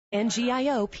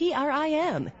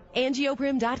ANGIOPRIM.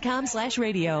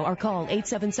 ANGIOPRIM.com/radio or call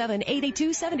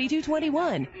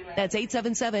 877-882-7221. That's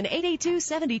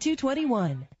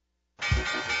 877-882-7221.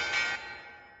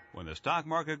 When the stock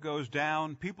market goes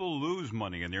down, people lose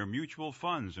money in their mutual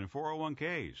funds and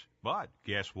 401ks. But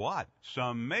guess what?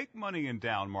 Some make money in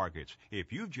down markets.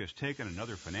 If you've just taken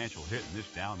another financial hit in this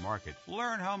down market,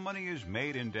 learn how money is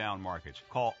made in down markets.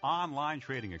 Call Online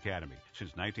Trading Academy.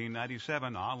 Since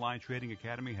 1997, Online Trading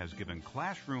Academy has given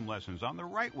classroom lessons on the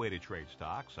right way to trade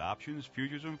stocks, options,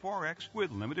 futures, and Forex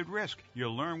with limited risk.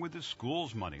 You'll learn with the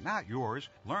school's money, not yours.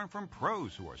 Learn from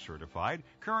pros who are certified,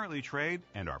 currently trade,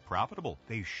 and are profitable.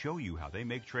 They show you how they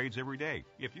make trades every day.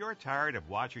 If you're tired of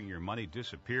watching your money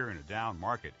disappear in a down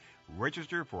market,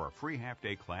 register for a free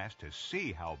half-day class to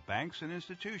see how banks and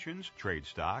institutions trade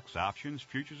stocks, options,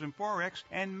 futures, and Forex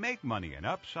and make money in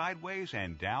up, sideways,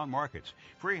 and down markets.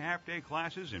 Free half-day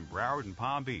classes in Broward and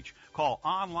Palm Beach. Call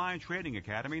Online Trading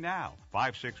Academy now.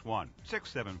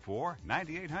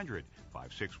 561-674-9800.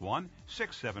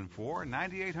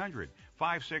 561-674-9800.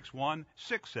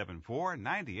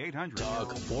 561-674-9800.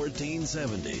 Talk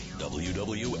 1470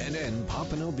 WWNN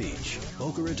Pompano Beach,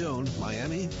 Boca Raton,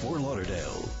 Miami, Fort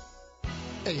Lauderdale.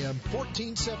 AM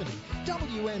 1470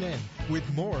 WNN with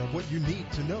more of what you need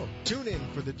to know. Tune in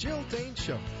for the Jill Dane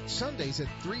Show, Sundays at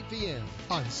 3 p.m.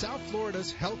 on South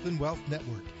Florida's Health and Wealth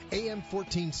Network, AM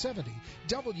 1470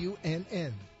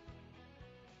 WNN.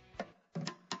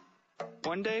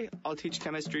 One day, I'll teach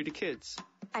chemistry to kids.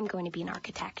 I'm going to be an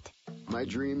architect. My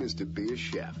dream is to be a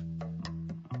chef.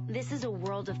 This is a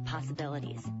world of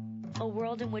possibilities. A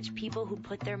world in which people who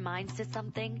put their minds to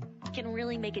something can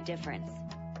really make a difference.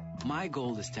 My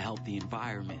goal is to help the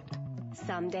environment.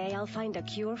 Someday I'll find a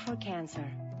cure for cancer.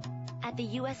 At the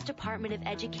U.S. Department of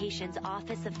Education's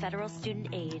Office of Federal Student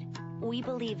Aid, we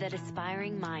believe that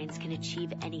aspiring minds can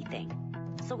achieve anything.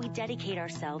 So we dedicate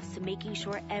ourselves to making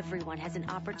sure everyone has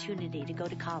an opportunity to go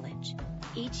to college.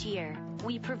 Each year,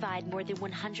 we provide more than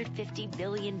 $150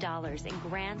 billion in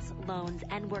grants, loans,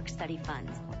 and work-study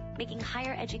funds, making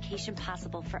higher education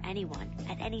possible for anyone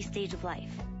at any stage of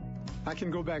life. I can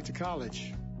go back to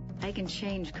college. I can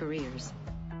change careers.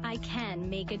 I can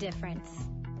make a difference.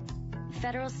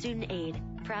 Federal Student Aid,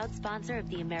 proud sponsor of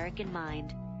the American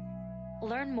Mind.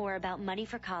 Learn more about money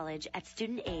for college at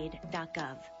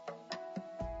studentaid.gov.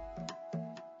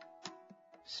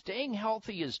 Staying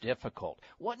healthy is difficult.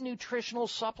 What nutritional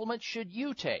supplements should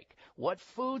you take? What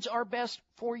foods are best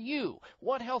for you?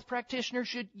 What health practitioner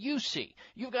should you see?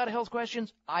 You've got health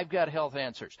questions, I've got health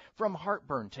answers. From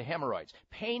heartburn to hemorrhoids,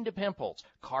 pain to pimples,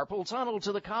 carpal tunnel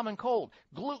to the common cold,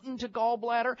 gluten to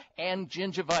gallbladder, and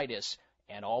gingivitis,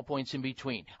 and all points in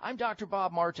between. I'm Dr.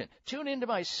 Bob Martin. Tune into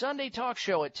my Sunday talk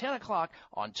show at 10 o'clock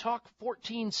on Talk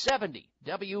 1470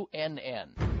 WNN.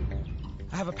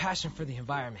 I have a passion for the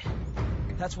environment.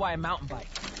 That's why I mountain bike.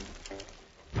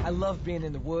 I love being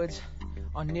in the woods,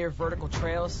 on near vertical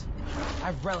trails.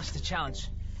 I relish the challenge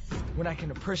when I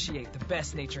can appreciate the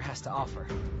best nature has to offer.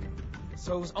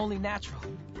 So it was only natural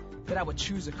that I would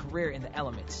choose a career in the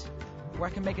elements, where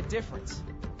I can make a difference.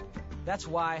 That's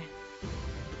why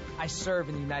I serve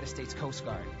in the United States Coast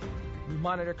Guard. We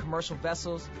monitor commercial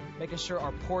vessels, making sure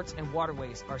our ports and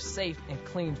waterways are safe and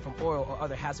clean from oil or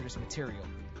other hazardous material.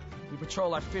 We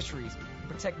patrol our fisheries,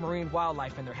 protect marine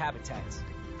wildlife and their habitats.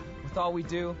 With all we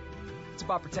do, it's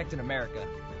about protecting America.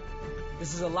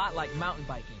 This is a lot like mountain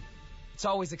biking. It's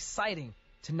always exciting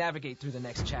to navigate through the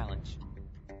next challenge.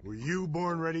 Were you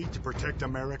born ready to protect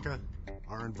America,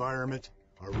 our environment,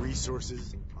 our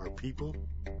resources, our people?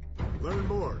 Learn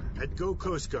more at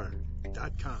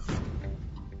GoCoastGuard.com.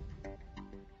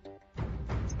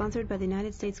 Sponsored by the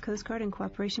United States Coast Guard in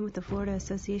cooperation with the Florida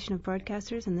Association of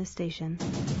Broadcasters and this station.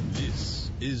 This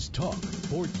is Talk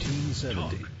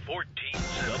 1470. Talk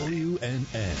 1470.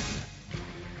 WNN.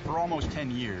 For almost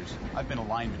 10 years, I've been a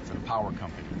lineman for the power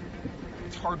company.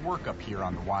 It's hard work up here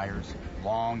on the wires,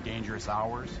 long, dangerous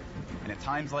hours. And at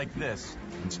times like this,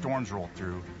 when storms roll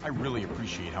through, I really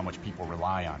appreciate how much people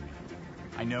rely on me.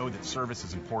 I know that service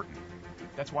is important.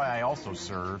 That's why I also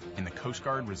serve in the Coast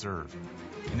Guard Reserve.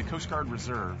 In the Coast Guard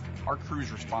Reserve, our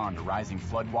crews respond to rising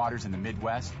floodwaters in the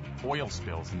Midwest, oil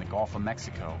spills in the Gulf of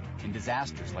Mexico, and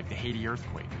disasters like the Haiti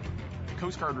earthquake. The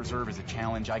Coast Guard Reserve is a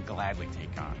challenge I gladly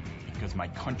take on because my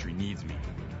country needs me.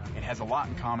 It has a lot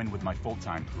in common with my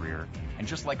full-time career, and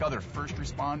just like other first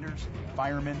responders,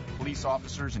 firemen, police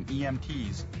officers, and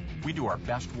EMTs, we do our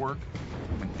best work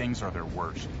when things are their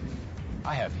worst.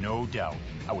 I have no doubt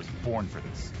I was born for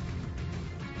this.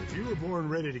 If you were born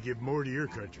ready to give more to your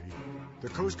country, the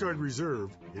Coast Guard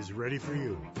Reserve is ready for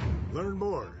you. Learn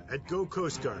more at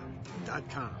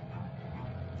GoCoastGuard.com.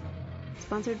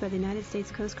 Sponsored by the United States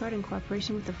Coast Guard in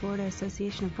cooperation with the Florida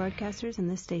Association of Broadcasters and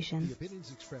this station. The opinions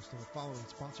expressed in the following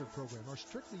sponsored program are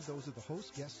strictly those of the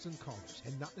host, guests, and callers,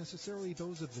 and not necessarily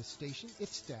those of the station,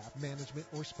 its staff, management,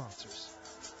 or sponsors.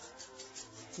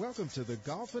 Welcome to the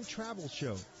Golf and Travel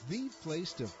Show, the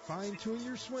place to fine-tune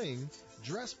your swing,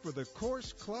 dress for the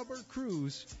course, club, or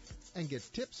cruise, and get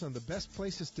tips on the best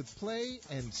places to play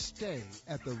and stay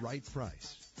at the right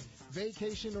price.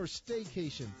 Vacation or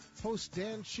staycation, host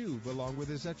Dan Shub, along with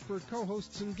his expert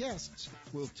co-hosts and guests,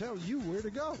 will tell you where to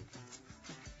go.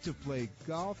 To play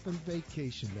golf and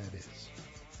vacation, that is.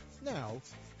 Now,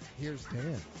 here's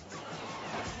Dan.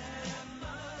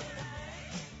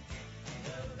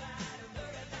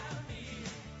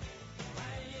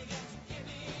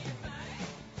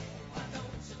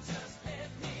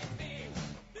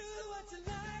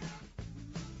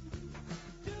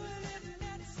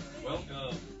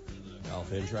 Welcome to the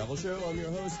Golf and Travel Show. I'm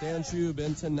your host, Dan Shub,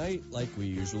 and tonight, like we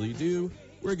usually do,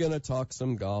 we're going to talk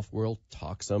some golf. We'll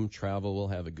talk some travel. We'll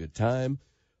have a good time.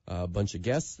 A bunch of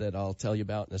guests that I'll tell you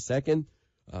about in a second.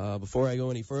 Before I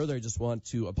go any further, I just want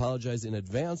to apologize in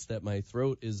advance that my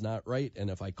throat is not right, and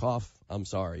if I cough, I'm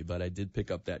sorry, but I did pick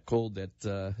up that cold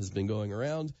that has been going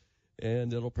around,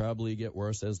 and it'll probably get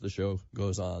worse as the show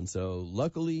goes on. So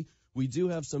luckily, we do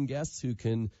have some guests who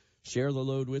can share the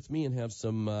load with me and have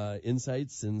some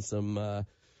insights and some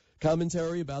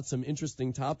commentary about some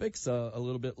interesting topics a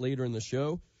little bit later in the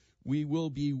show. We will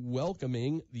be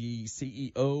welcoming the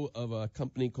CEO of a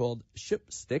company called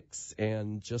ShipSticks,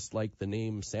 and just like the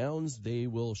name sounds, they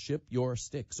will ship your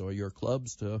sticks or your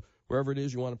clubs to wherever it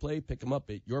is you want to play. Pick them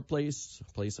up at your place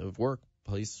of work,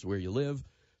 place where you live.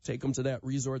 Take them to that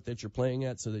resort that you're playing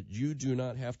at so that you do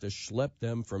not have to schlep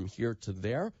them from here to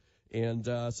there. And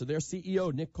so their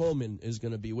CEO, Nick Coleman, is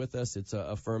going to be with us. It's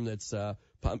a firm that's a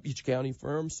Palm Beach County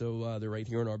firm, so they're right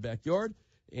here in our backyard.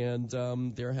 And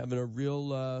they're having a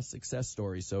real success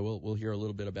story, so we'll hear a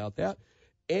little bit about that.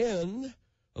 And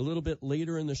a little bit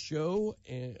later in the show,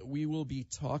 we will be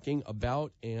talking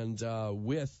about and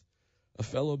with a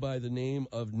fellow by the name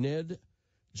of Ned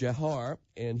Jahar,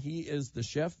 and he is the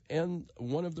chef and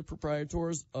one of the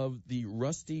proprietors of the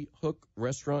Rusty Hook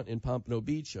restaurant in Pompano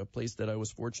Beach, a place that I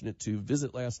was fortunate to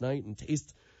visit last night and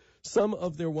taste some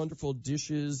of their wonderful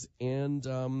dishes and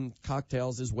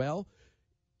cocktails as well.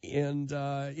 And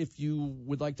if you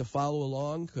would like to follow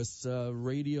along, because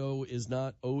radio is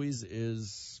not always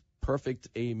as perfect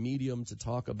a medium to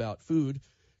talk about food,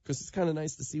 because it's kind of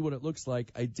nice to see what it looks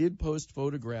like. I did post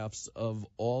photographs of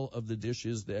all of the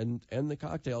dishes and the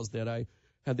cocktails that I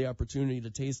had the opportunity to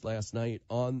taste last night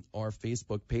on our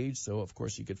Facebook page. So, of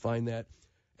course, you could find that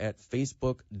at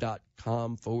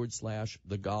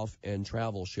facebook.com/The Golf and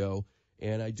Travel Show.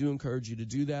 And I do encourage you to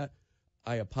do that.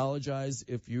 I apologize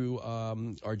if you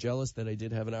are jealous that I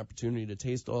did have an opportunity to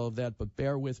taste all of that, but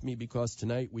bear with me because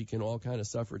tonight we can all kind of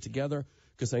suffer together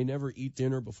because I never eat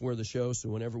dinner before the show, so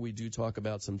whenever we do talk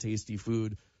about some tasty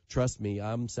food, trust me,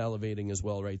 I'm salivating as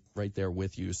well right there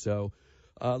with you. So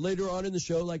later on in the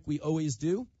show, like we always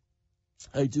do,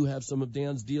 I do have some of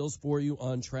Dan's deals for you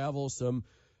on travel, some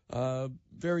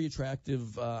very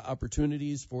attractive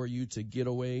opportunities for you to get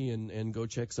away and go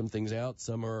check some things out.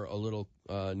 Some are a little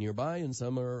nearby and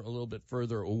some are a little bit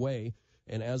further away.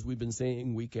 And as we've been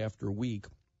saying week after week,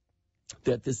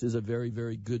 that this is a very,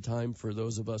 very good time for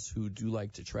those of us who do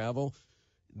like to travel.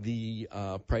 The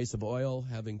price of oil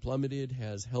having plummeted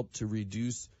has helped to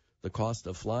reduce the cost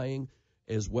of flying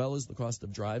as well as the cost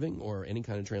of driving or any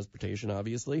kind of transportation,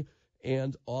 obviously,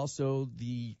 and also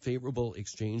the favorable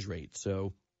exchange rate.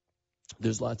 So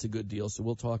there's lots of good deals, so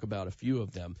we'll talk about a few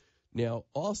of them. Now,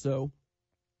 also,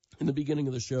 in the beginning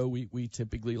of the show, we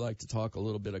typically like to talk a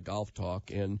little bit of golf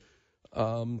talk, and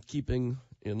keeping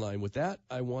in line with that,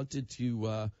 I wanted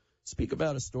to speak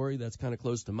about a story that's kind of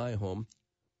close to my home.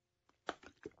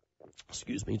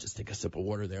 Excuse me, just take a sip of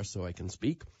water there so I can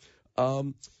speak.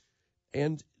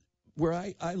 And where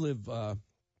I live a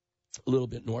little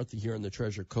bit north of here on the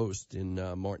Treasure Coast in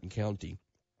Martin County,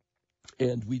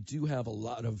 and we do have a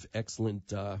lot of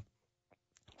excellent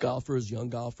golfers, young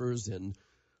golfers, and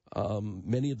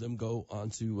many of them go on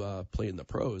to play in the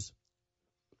pros.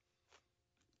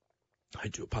 I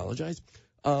do apologize.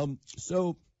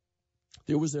 So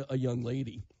there was a young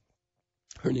lady.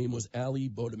 Her name was Allie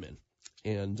Bodeman.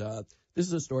 And this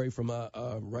is a story from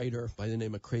a writer by the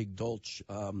name of Craig Dolch,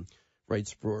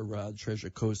 writes for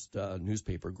Treasure Coast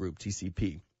newspaper group,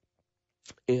 TCP.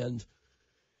 And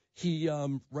he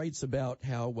writes about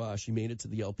how she made it to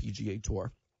the LPGA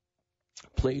Tour,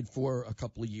 played for a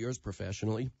couple of years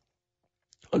professionally.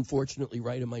 Unfortunately,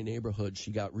 right in my neighborhood,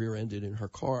 she got rear-ended in her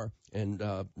car and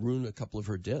ruined a couple of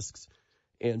her discs.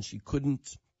 and she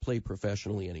couldn't play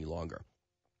professionally any longer.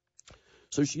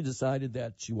 So she decided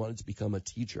that she wanted to become a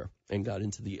teacher and got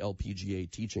into the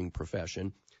LPGA teaching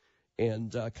profession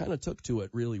and kind of took to it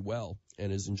really well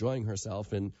and is enjoying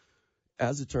herself. And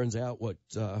as it turns out, what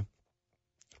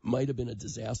might have been a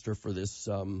disaster for this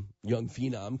young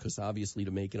phenom, because obviously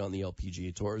to make it on the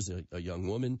LPGA Tour as a young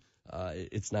woman,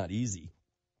 it's not easy.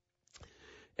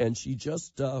 And she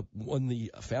just won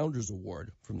the Founders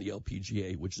Award from the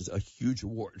LPGA, which is a huge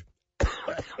award.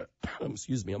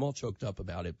 Excuse me, I'm all choked up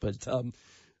about it. But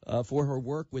for her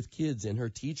work with kids and her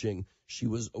teaching, she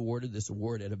was awarded this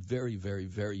award at a very, very,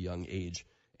 very young age.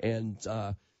 And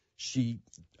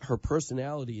her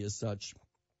personality is such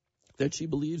that she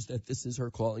believes that this is her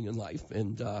calling in life,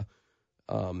 and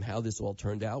how this all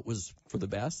turned out was for the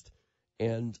best.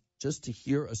 And just to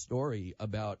hear a story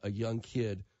about a young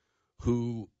kid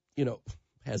who,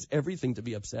 has everything to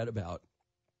be upset about,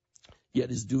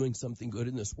 yet is doing something good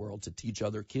in this world to teach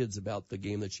other kids about the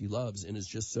game that she loves, and is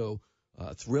just so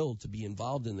thrilled to be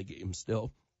involved in the game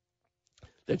still,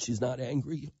 that she's not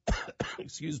angry.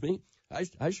 Excuse me.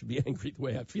 I should be angry the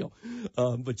way I feel.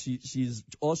 But she's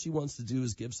all she wants to do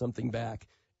is give something back,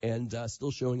 and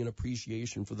still showing an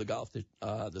appreciation for the golf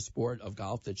the sport of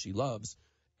golf that she loves.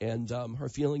 And her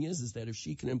feeling is that if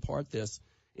she can impart this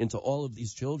into all of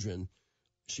these children,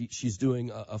 she's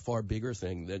doing a far bigger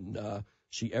thing than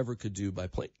she ever could do by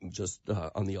playing just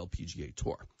on the LPGA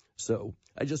Tour. So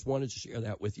I just wanted to share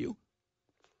that with you.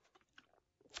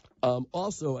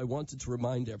 Also, I wanted to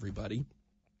remind everybody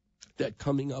that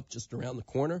coming up just around the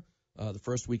corner, the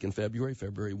first week in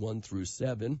February 1 through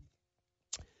 7,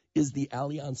 is the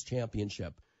Allianz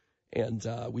Championship. And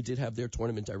we did have their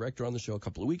tournament director on the show a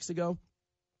couple of weeks ago.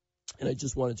 And I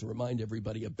just wanted to remind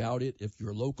everybody about it. If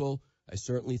you're local, I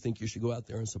certainly think you should go out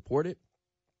there and support it.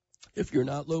 If you're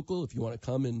not local, if you want to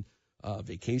come and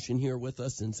vacation here with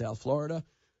us in South Florida,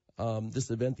 this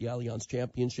event, the Allianz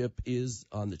Championship, is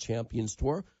on the Champions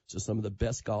Tour. So some of the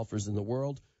best golfers in the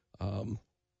world.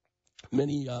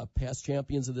 Many past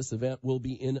champions of this event will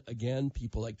be in again.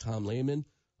 People like Tom Lehman,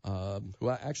 who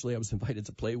I was invited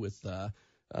to play with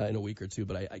in a week or two,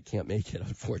 but I can't make it,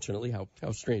 unfortunately.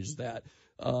 How strange is that?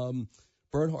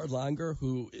 Bernhard Langer,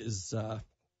 who is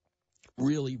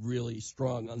really, really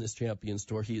strong on this Champions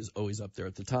Tour. He is always up there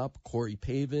at the top. Corey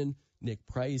Pavin, Nick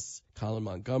Price, Colin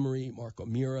Montgomery, Mark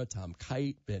O'Meara, Tom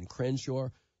Kite, Ben Crenshaw,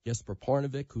 Jesper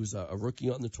Parnevik, who's a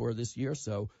rookie on the tour this year,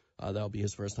 so that'll be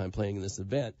his first time playing in this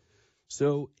event.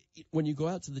 So when you go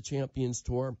out to the Champions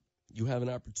Tour, you have an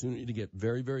opportunity to get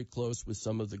very, very close with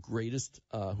some of the greatest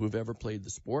who have ever played the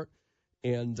sport.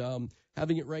 And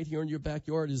having it right here in your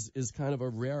backyard is kind of a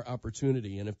rare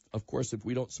opportunity. And, of course, if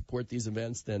we don't support these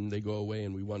events, then they go away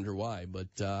and we wonder why. But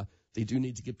they do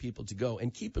need to get people to go.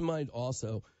 And keep in mind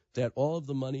also that all of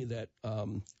the money that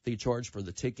they charge for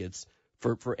the tickets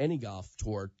for any golf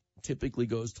tour typically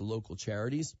goes to local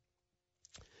charities.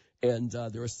 And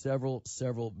there are several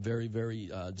very, very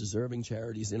deserving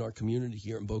charities in our community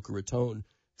here in Boca Raton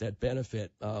that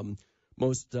benefit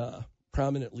most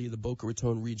prominently the Boca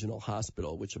Raton Regional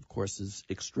Hospital, which, of course, is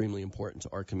extremely important to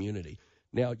our community.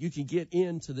 Now, you can get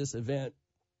into this event.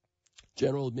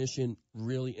 General admission,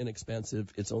 really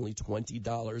inexpensive. It's only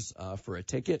 $20 for a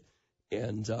ticket.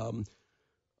 And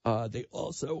they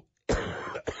also,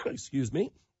 excuse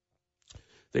me,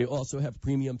 they also have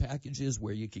premium packages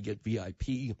where you could get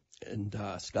VIP and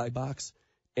Skybox,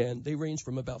 and they range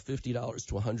from about $50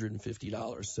 to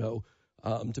 $150. So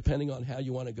depending on how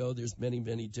you want to go, there's many,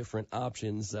 many different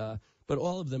options, but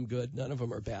all of them good. None of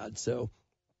them are bad. So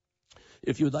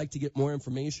if you would like to get more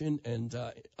information and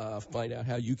find out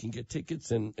how you can get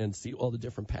tickets and see all the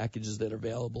different packages that are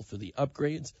available for the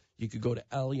upgrades, you could go to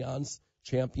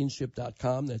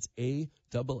AllianzChampionship.com. That's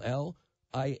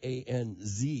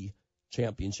ALLIANZ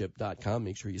championship.com.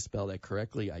 Make sure you spell that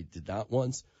correctly. I did not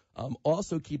once.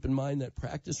 Also keep in mind that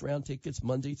practice round tickets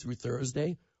Monday through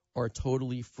Thursday are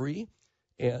totally free.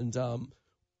 And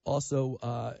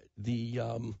also the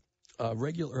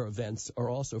regular events are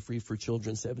also free for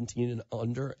children 17 and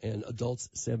under and adults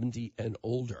 70 and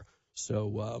older.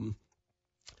 So,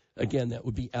 again, that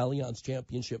would be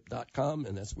AllianzChampionship.com,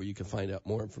 and that's where you can find out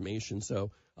more information.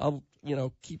 So I'll,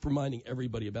 keep reminding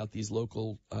everybody about these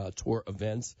local tour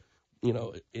events.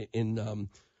 In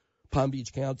Palm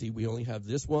Beach County, we only have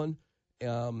this one.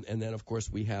 And then, of course,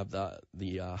 we have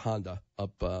the Honda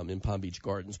up in Palm Beach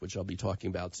Gardens, which I'll be talking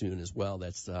about soon as well.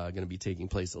 That's going to be taking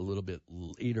place a little bit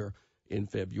later in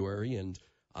February. And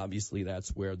obviously, that's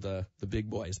where the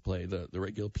big boys play, the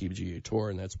regular PGA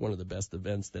Tour. And that's one of the best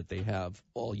events that they have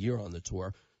all year on the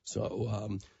tour.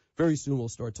 So very soon we'll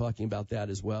start talking about that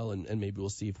as well, and maybe we'll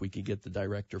see if we could get the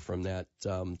director from that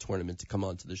tournament to come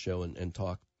on to the show and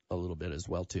talk a little bit as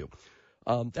well, too.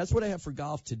 That's what I have for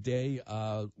golf today.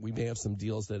 We may have some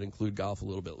deals that include golf a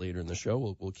little bit later in the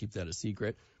show. We'll keep that a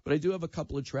secret. But I do have a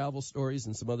couple of travel stories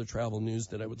and some other travel news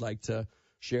that I would like to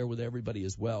share with everybody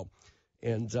as well.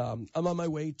 And I'm on my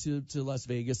way to Las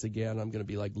Vegas again. I'm going to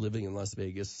be like living in Las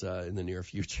Vegas in the near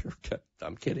future.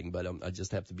 I'm kidding, but I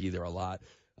just have to be there a lot.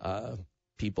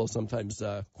 People sometimes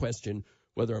question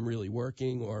whether I'm really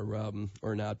working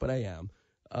or not, but I am.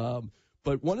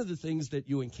 But one of the things that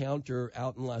you encounter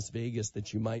out in Las Vegas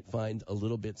that you might find a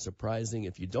little bit surprising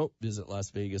if you don't visit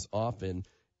Las Vegas often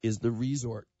is the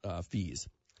resort fees.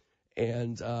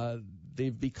 And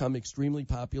they've become extremely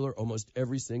popular. Almost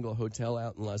every single hotel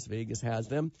out in Las Vegas has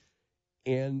them.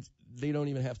 And they don't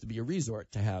even have to be a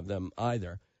resort to have them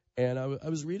either. And I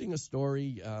was reading a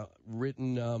story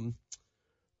written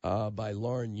by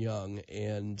Lauren Young,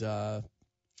 and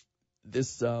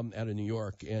this out of New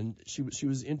York. And she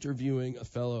was interviewing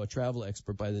a travel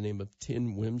expert by the name of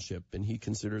Tim Wimship, and he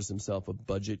considers himself a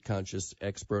budget-conscious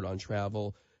expert on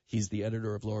travel. He's the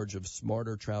editor-at-large of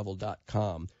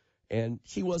SmarterTravel.com. And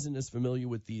he wasn't as familiar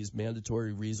with these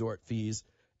mandatory resort fees,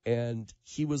 and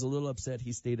he was a little upset.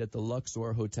 He stayed at the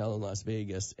Luxor Hotel in Las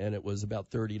Vegas, and it was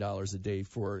about $30 a day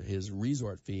for his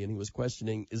resort fee, and he was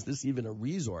questioning, is this even a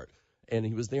resort? And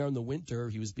he was there in the winter.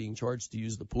 He was being charged to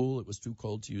use the pool. It was too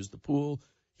cold to use the pool.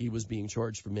 He was being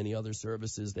charged for many other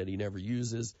services that he never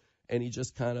uses, and he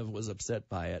just kind of was upset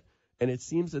by it. And it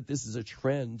seems that this is a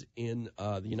trend in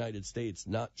the United States,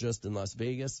 not just in Las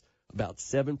Vegas. About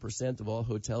 7% of all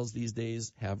hotels these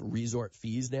days have resort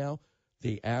fees now.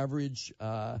 They average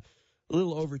a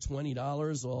little over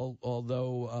 $20,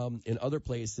 although in other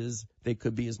places they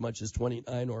could be as much as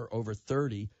 $29 or over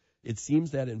 $30. It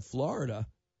seems that in Florida,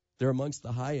 they're amongst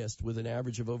the highest with an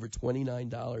average of over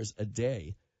 $29 a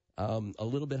day, a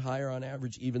little bit higher on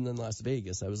average even than Las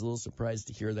Vegas. I was a little surprised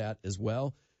to hear that as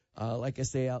well. Like I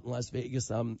say, out in Las Vegas,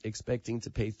 I'm expecting to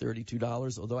pay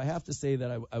 $32, although I have to say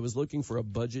that I was looking for a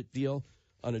budget deal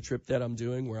on a trip that I'm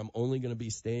doing where I'm only going to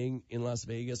be staying in Las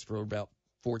Vegas for about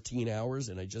 14 hours,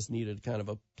 and I just needed kind of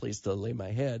a place to lay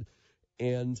my head.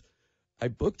 And I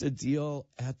booked a deal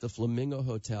at the Flamingo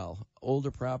Hotel,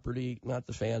 older property, not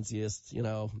the fanciest,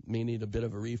 may need a bit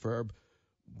of a refurb,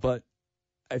 but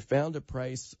I found a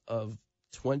price of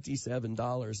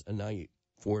 $27 a night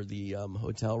for the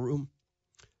hotel room.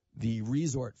 The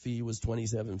resort fee was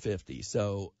 $27.50,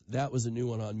 so that was a new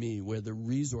one on me, where the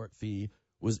resort fee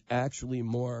was actually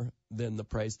more than the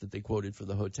price that they quoted for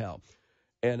the hotel.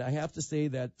 And I have to say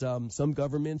that some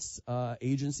governments,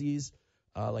 agencies,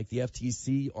 like the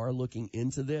FTC, are looking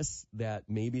into this, that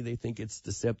maybe they think it's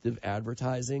deceptive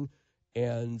advertising,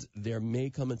 and there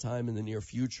may come a time in the near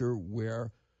future where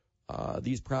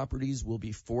these properties will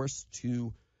be forced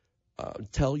to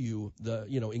tell you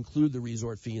include the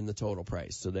resort fee in the total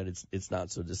price so that it's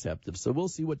not so deceptive. So we'll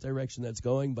see what direction that's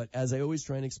going. But as I always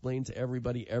try and explain to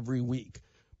everybody every week,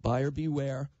 buyer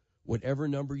beware. Whatever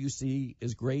number you see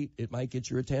is great. It might get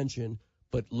your attention,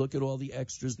 but look at all the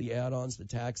extras, the add-ons, the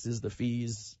taxes, the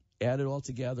fees. Add it all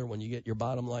together. When you get your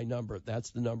bottom line number,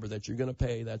 that's the number that you're going to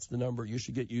pay. That's the number you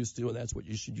should get used to, and that's what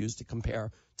you should use to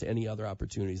compare to any other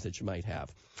opportunities that you might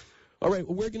have. All right,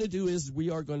 what we're going to do is we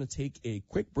are going to take a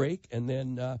quick break, and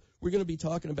then we're going to be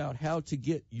talking about how to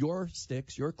get your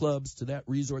sticks, your clubs, to that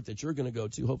resort that you're going to go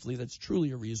to. Hopefully that's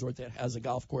truly a resort that has a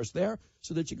golf course there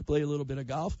so that you can play a little bit of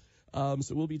golf.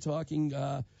 So we'll be talking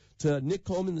to Nick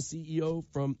Coleman, the CEO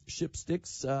from Ship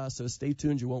Sticks. So stay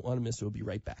tuned. You won't want to miss it. We'll be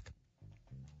right back.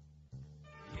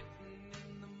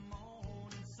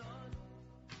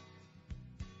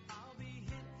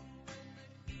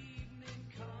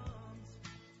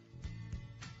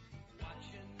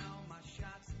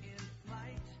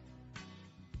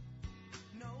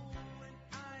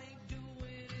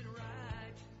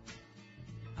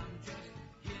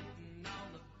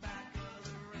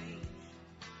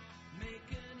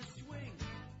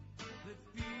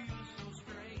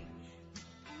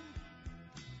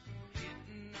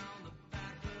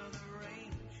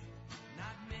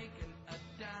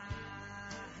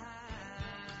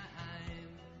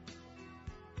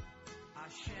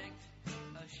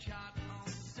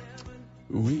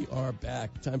 We are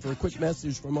back. Time for a quick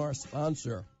message from our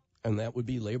sponsor, and that would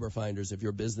be Labor Finders. If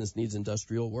your business needs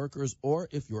industrial workers or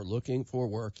if you're looking for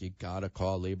work, you got to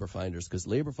call Labor Finders, because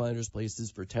Labor Finders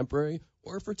places for temporary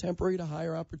or for temporary to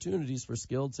hire opportunities for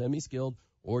skilled, semi-skilled,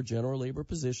 or general labor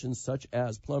positions such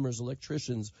as plumbers,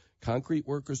 electricians, concrete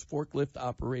workers, forklift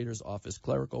operators, office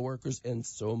clerical workers, and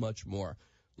so much more.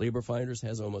 Labor Finders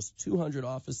has almost 200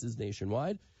 offices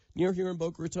nationwide. near here in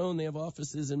Boca Raton. They have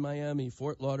offices in Miami,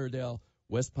 Fort Lauderdale,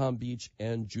 West Palm Beach,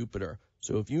 and Jupiter.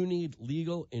 So if you need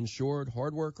legal, insured,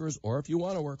 hard workers, or if you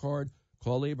want to work hard,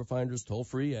 call Labor Finders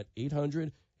toll-free at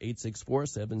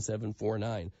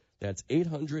 800-864-7749. That's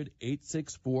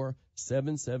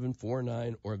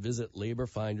 800-864-7749, or visit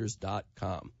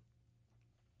laborfinders.com.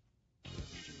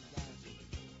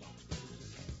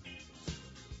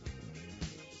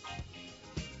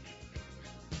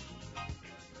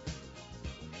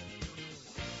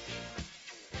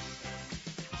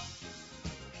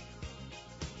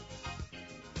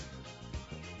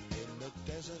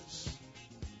 Deserts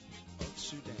of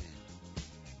Sudan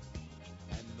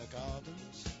and the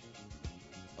gardens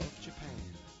of Japan,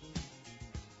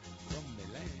 from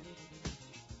Milan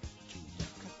to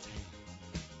Yucatan,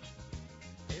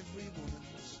 every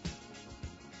woman's,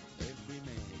 every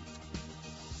man.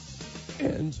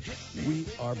 And we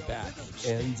are back.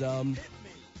 And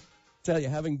tell you,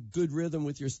 having good rhythm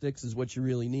with your sticks is what you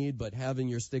really need, but having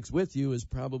your sticks with you is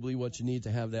probably what you need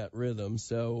to have that rhythm.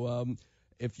 So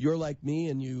if you're like me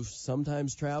and you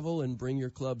sometimes travel and bring your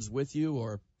clubs with you,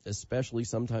 or especially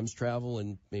sometimes travel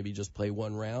and maybe just play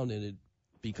one round and it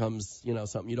becomes,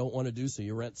 something you don't want to do, so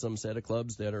you rent some set of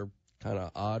clubs that are kind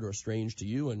of odd or strange to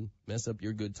you and mess up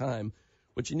your good time,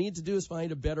 what you need to do is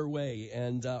find a better way.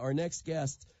 And our next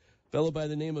guest, a fellow by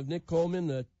the name of Nick Coleman,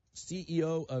 the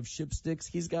CEO of ShipSticks,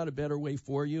 he's got a better way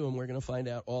for you, and we're going to find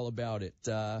out all about it.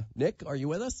 Nick, are you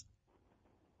with us?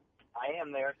 I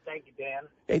am there. Thank you, Dan.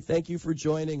 Hey, thank you for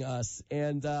joining us.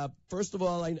 And first of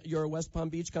all, you're a West Palm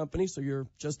Beach company, so you're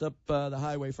just up the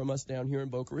highway from us down here in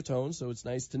Boca Raton. So it's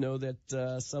nice to know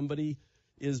that somebody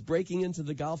is breaking into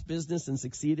the golf business and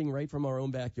succeeding right from our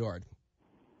own backyard.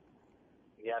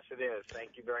 Yes, it is.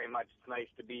 Thank you very much. It's nice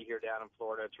to be here down in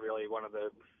Florida. It's really one of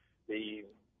the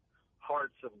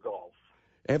hearts of golf.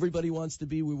 Everybody wants to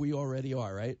be where we already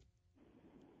are, right?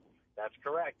 That's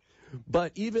correct.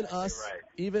 But even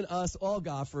us, all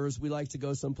golfers, we like to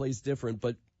go someplace different,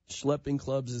 but schlepping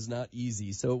clubs is not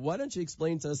easy. So why don't you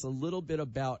explain to us a little bit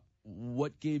about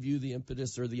what gave you the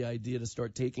impetus or the idea to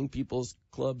start taking people's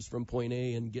clubs from point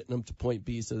A and getting them to point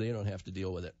B so they don't have to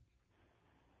deal with it?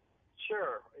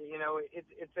 Sure.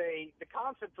 The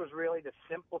concept was really to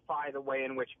simplify the way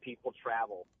in which people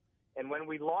travel. And when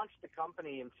we launched the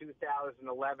company in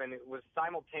 2011, it was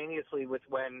simultaneously with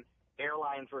when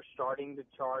airlines were starting to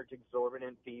charge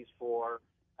exorbitant fees for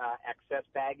excess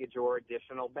baggage or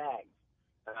additional bags.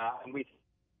 And we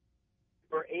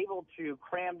were able to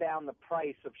cram down the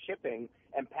price of shipping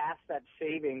and pass that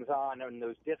savings on and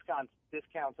those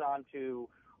discounts on to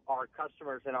our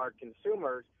customers and our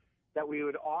consumers, that we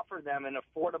would offer them an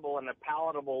affordable and a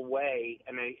palatable way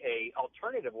and a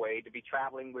alternative way to be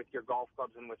traveling with your golf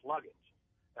clubs and with luggage.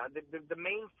 The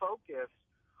main focus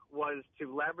was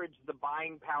to leverage the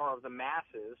buying power of the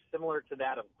masses, similar to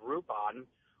that of Groupon,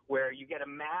 where you get a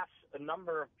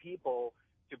number of people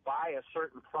to buy a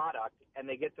certain product, and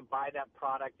they get to buy that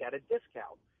product at a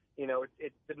discount.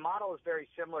 The model is very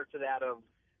similar to that of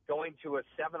going to a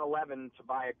 7-Eleven to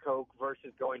buy a Coke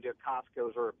versus going to a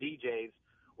Costco's or a BJ's,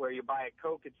 where you buy a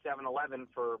Coke at 7-Eleven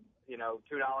for,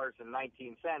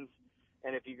 $2.19,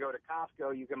 and if you go to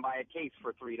Costco, you can buy a case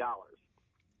for $3.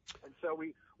 And so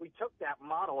we took that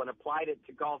model and applied it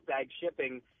to golf bag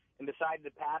shipping and decided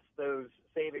to pass those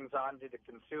savings on to the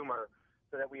consumer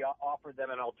so that we offered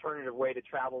them an alternative way to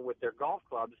travel with their golf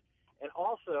clubs, and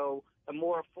also a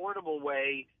more affordable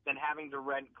way than having to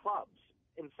rent clubs.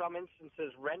 In some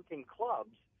instances, renting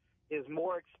clubs is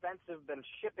more expensive than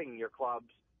shipping your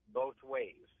clubs both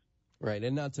ways. Right,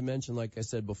 and not to mention, like I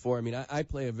said before, I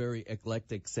play a very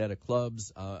eclectic set of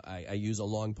clubs. I use a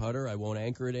long putter. I won't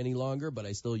anchor it any longer, but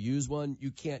I still use one.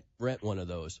 You can't rent one of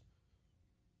those.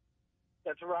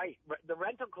 That's right. The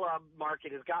rental club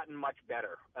market has gotten much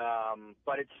better,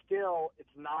 but it's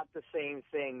not the same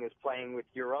thing as playing with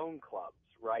your own clubs,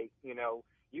 right? You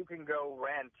can go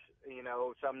rent,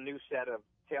 some new set of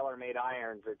TaylorMade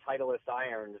irons or Titleist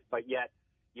irons, but yet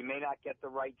you may not get the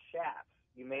right shafts.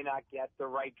 You may not get the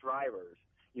right drivers.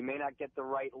 You may not get the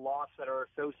right lofts that are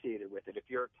associated with it. If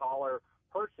you're a taller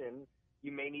person,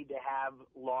 you may need to have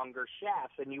longer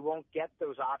shafts, and you won't get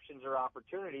those options or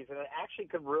opportunities, and it actually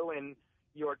could ruin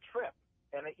your trip.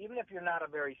 And even if you're not a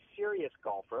very serious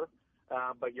golfer,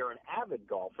 but you're an avid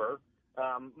golfer,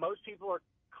 most people are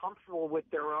comfortable with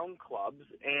their own clubs,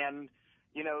 and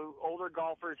older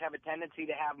golfers have a tendency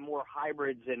to have more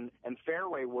hybrids and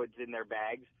fairway woods in their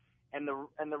bags. And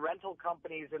the rental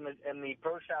companies and the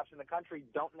pro shops in the country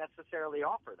don't necessarily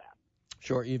offer that.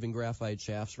 Sure, even graphite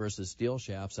shafts versus steel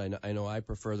shafts. I know I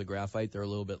prefer the graphite. They're a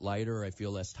little bit lighter. I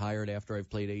feel less tired after I've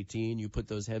played 18. You put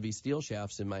those heavy steel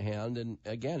shafts in my hand, and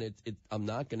again, I'm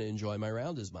not going to enjoy my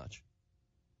round as much.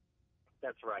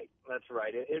 That's right.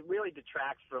 It really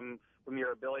detracts from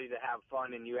your ability to have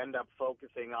fun, and you end up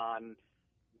focusing on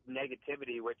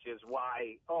negativity, which is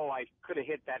why, I could have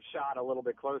hit that shot a little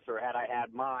bit closer had I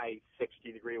had my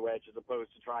 60-degree wedge as opposed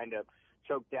to trying to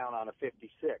choke down on a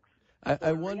 56.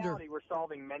 I in wonder. reality, we're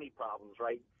solving many problems,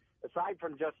 right? Aside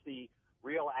from just the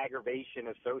real aggravation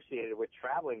associated with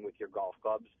traveling with your golf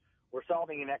clubs, we're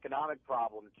solving an economic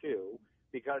problem too,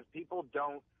 because people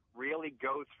don't really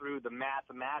go through the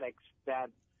mathematics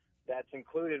that's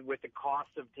included with the cost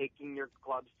of taking your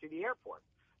clubs to the airport.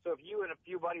 So if you and a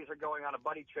few buddies are going on a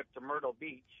buddy trip to Myrtle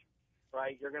Beach,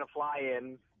 right, you're going to fly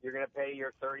in, you're going to pay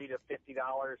your $30 to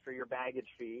 $50 for your baggage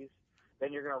fees,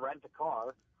 then you're going to rent a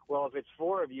car. Well, if it's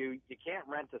four of you, you can't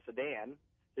rent a sedan,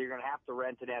 so you're going to have to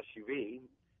rent an SUV.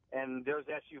 And those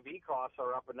SUV costs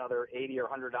are up another $80 or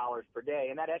 $100 per day.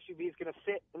 And that SUV is going to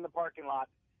sit in the parking lot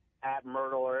at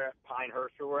Myrtle or at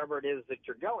Pinehurst or wherever it is that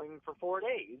you're going for 4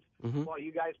 days while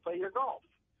you guys play your golf.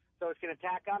 So it's going to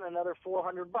tack on another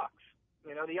 $400.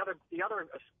 You know, the other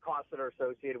costs that are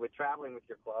associated with traveling with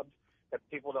your clubs that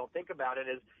people don't think about it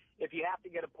is if you have to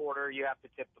get a porter, you have to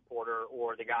tip the porter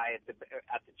or the guy at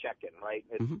the check-in, right?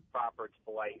 It's proper, it's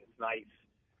polite, it's nice.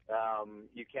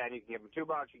 You can give them $2,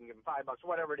 you can give them $5,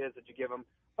 whatever it is that you give them,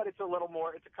 but it's a little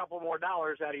more, it's a couple more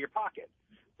dollars out of your pocket.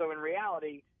 So in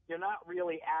reality, you're not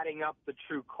really adding up the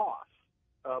true cost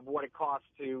of what it costs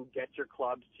to get your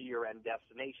clubs to your end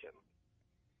destination.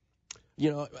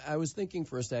 You know, I was thinking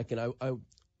for a second,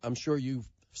 I'm sure you've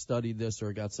studied this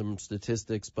or got some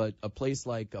statistics, but a place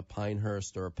like a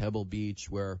Pinehurst or a Pebble Beach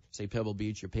where, say, Pebble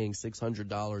Beach, you're paying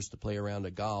 $600 to play around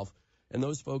a golf, and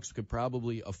those folks could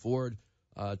probably afford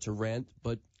to rent.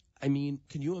 But, I mean,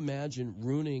 can you imagine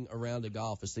ruining a round of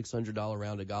golf, a $600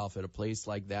 round of golf at a place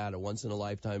like that, a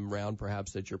once-in-a-lifetime round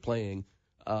perhaps that you're playing?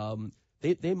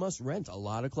 They must rent a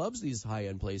lot of clubs, these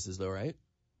high-end places, though, right?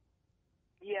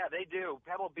 Yeah, they do.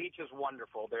 Pebble Beach is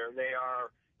wonderful.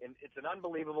 It's an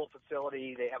unbelievable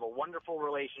facility. They have a wonderful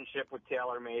relationship with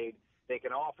TaylorMade. They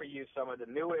can offer you some of the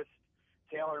newest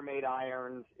TaylorMade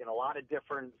irons in a lot of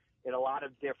different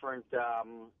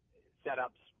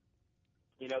setups.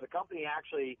 You know, the company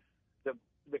actually,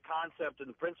 the concept and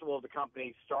the principle of the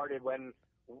company started when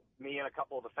me and a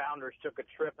couple of the founders took a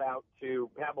trip out to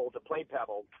Pebble to play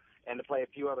Pebble and to play a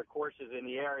few other courses in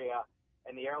the area,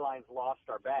 and the airlines lost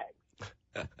our bags.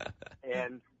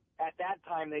 And at that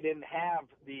time, they didn't have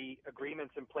the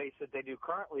agreements in place that they do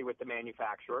currently with the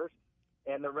manufacturers,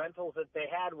 and the rentals that they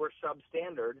had were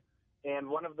substandard. And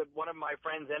one of my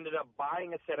friends ended up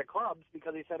buying a set of clubs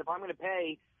because he said, if I'm going to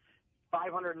pay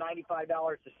 $595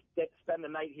 to spend the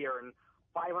night here and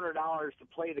 $500 to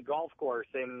play the golf course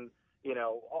and, you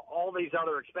know, all these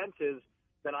other expenses,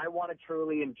 then I want to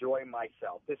truly enjoy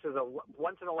myself. This is a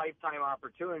once-in-a-lifetime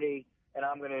opportunity, and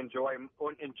I'm going to enjoy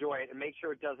it and make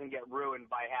sure it doesn't get ruined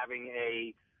by having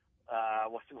a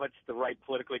what's the right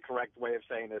politically correct way of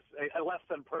saying this? A less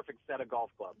than perfect set of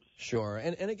golf clubs. Sure,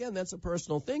 and again, that's a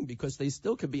personal thing because they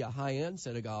still could be a high-end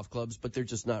set of golf clubs, but they're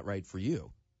just not right for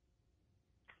you.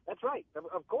 That's right,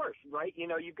 of course, right? You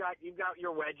know, you've got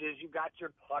your wedges, you've got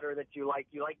your putter that you like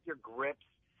your grips,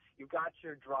 you've got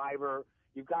your driver,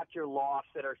 you've got your lofts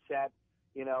that are set.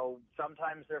 You know,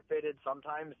 sometimes they're fitted,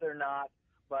 sometimes they're not.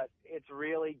 But it's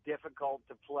really difficult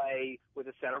to play with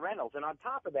a set of rentals. And on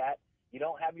top of that, you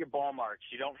don't have your ball marks,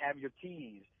 you don't have your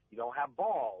tees, you don't have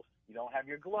balls, you don't have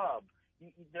your glove.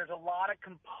 There's a lot of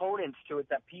components to it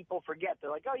that people forget.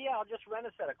 They're like, oh, yeah, I'll just rent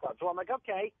a set of clubs. So I'm like,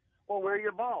 okay, well, where are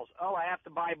your balls? Oh, I have to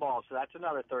buy balls, so that's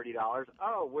another $30.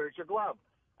 Oh, where's your glove?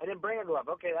 I didn't bring a glove.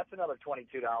 Okay, that's another $22.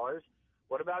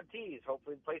 What about tees?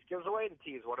 Hopefully the place gives away the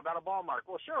tees. What about a ball mark?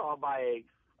 Well, sure, I'll buy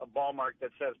a ball mark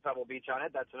that says Pebble Beach on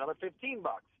it. That's another $15.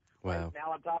 Wow. Right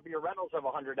now, on top of your rentals of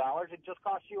 $100, it just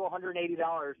costs you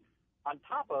 $180 on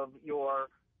top of your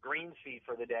greens fee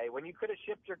for the day when you could have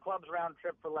shipped your clubs round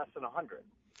trip for less than $100.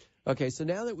 Okay, so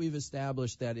now that we've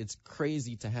established that it's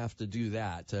crazy to have to do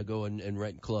that, to go and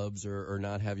rent clubs or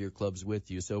not have your clubs with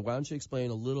you, so why don't you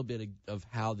explain a little bit of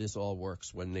how this all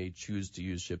works when they choose to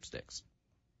use ShipSticks?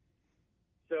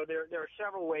 So there are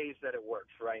several ways that it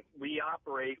works, right? We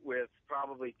operate with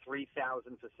probably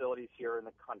 3,000 facilities here in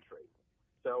the country.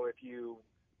 So if you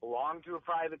belong to a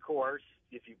private course,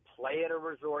 if you play at a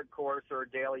resort course or a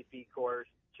daily fee course,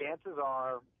 chances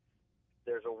are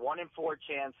there's a 1 in 4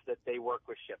 chance that they work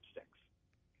with ShipSticks.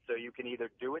 So you can either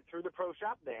do it through the pro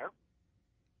shop there,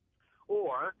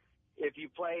 or if you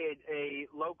play a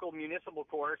local municipal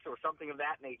course or something of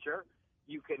that nature,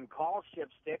 You can call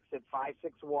Shipsticks at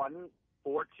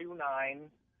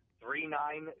 561-429-3900,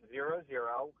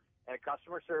 and a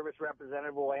customer service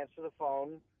representative will answer the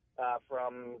phone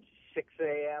from 6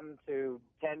 a.m. to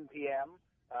 10 p.m.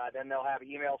 Then they'll have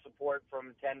email support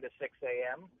from 10 to 6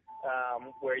 a.m.,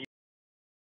 where